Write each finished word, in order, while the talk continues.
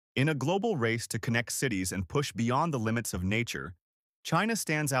In a global race to connect cities and push beyond the limits of nature, China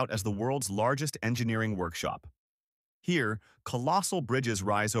stands out as the world's largest engineering workshop. Here, colossal bridges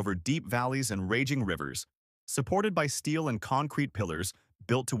rise over deep valleys and raging rivers, supported by steel and concrete pillars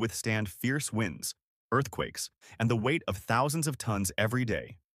built to withstand fierce winds, earthquakes, and the weight of thousands of tons every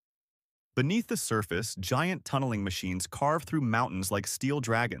day. Beneath the surface, giant tunneling machines carve through mountains like steel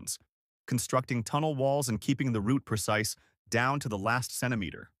dragons, constructing tunnel walls and keeping the route precise down to the last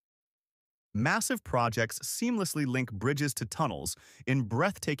centimeter. Massive projects seamlessly link bridges to tunnels in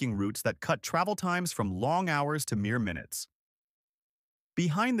breathtaking routes that cut travel times from long hours to mere minutes.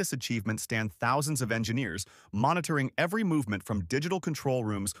 Behind this achievement stand thousands of engineers monitoring every movement from digital control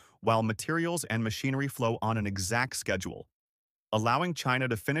rooms while materials and machinery flow on an exact schedule, allowing China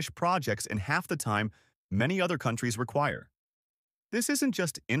to finish projects in half the time many other countries require. This isn't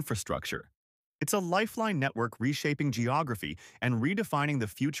just infrastructure. It's a lifeline network reshaping geography and redefining the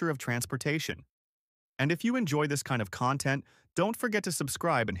future of transportation. And if you enjoy this kind of content, don't forget to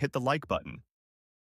subscribe and hit the like button.